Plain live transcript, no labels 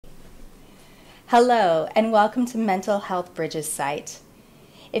Hello, and welcome to Mental Health Bridges site.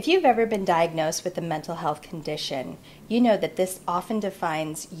 If you've ever been diagnosed with a mental health condition, you know that this often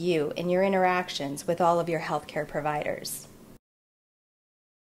defines you in your interactions with all of your healthcare providers.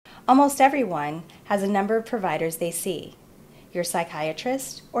 Almost everyone has a number of providers they see. Your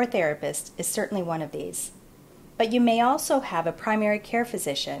psychiatrist or therapist is certainly one of these. But you may also have a primary care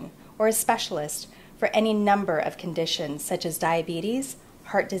physician or a specialist for any number of conditions such as diabetes,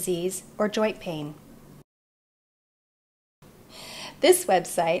 heart disease, or joint pain. This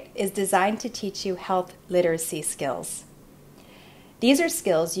website is designed to teach you health literacy skills. These are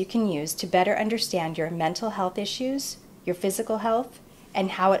skills you can use to better understand your mental health issues, your physical health,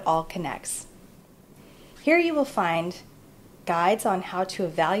 and how it all connects. Here you will find guides on how to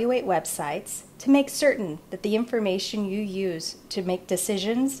evaluate websites to make certain that the information you use to make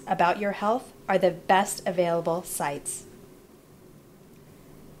decisions about your health are the best available sites.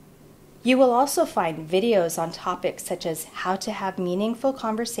 You will also find videos on topics such as how to have meaningful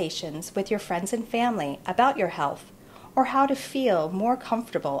conversations with your friends and family about your health, or how to feel more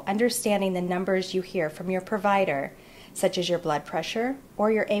comfortable understanding the numbers you hear from your provider, such as your blood pressure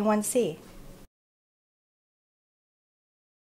or your A1C.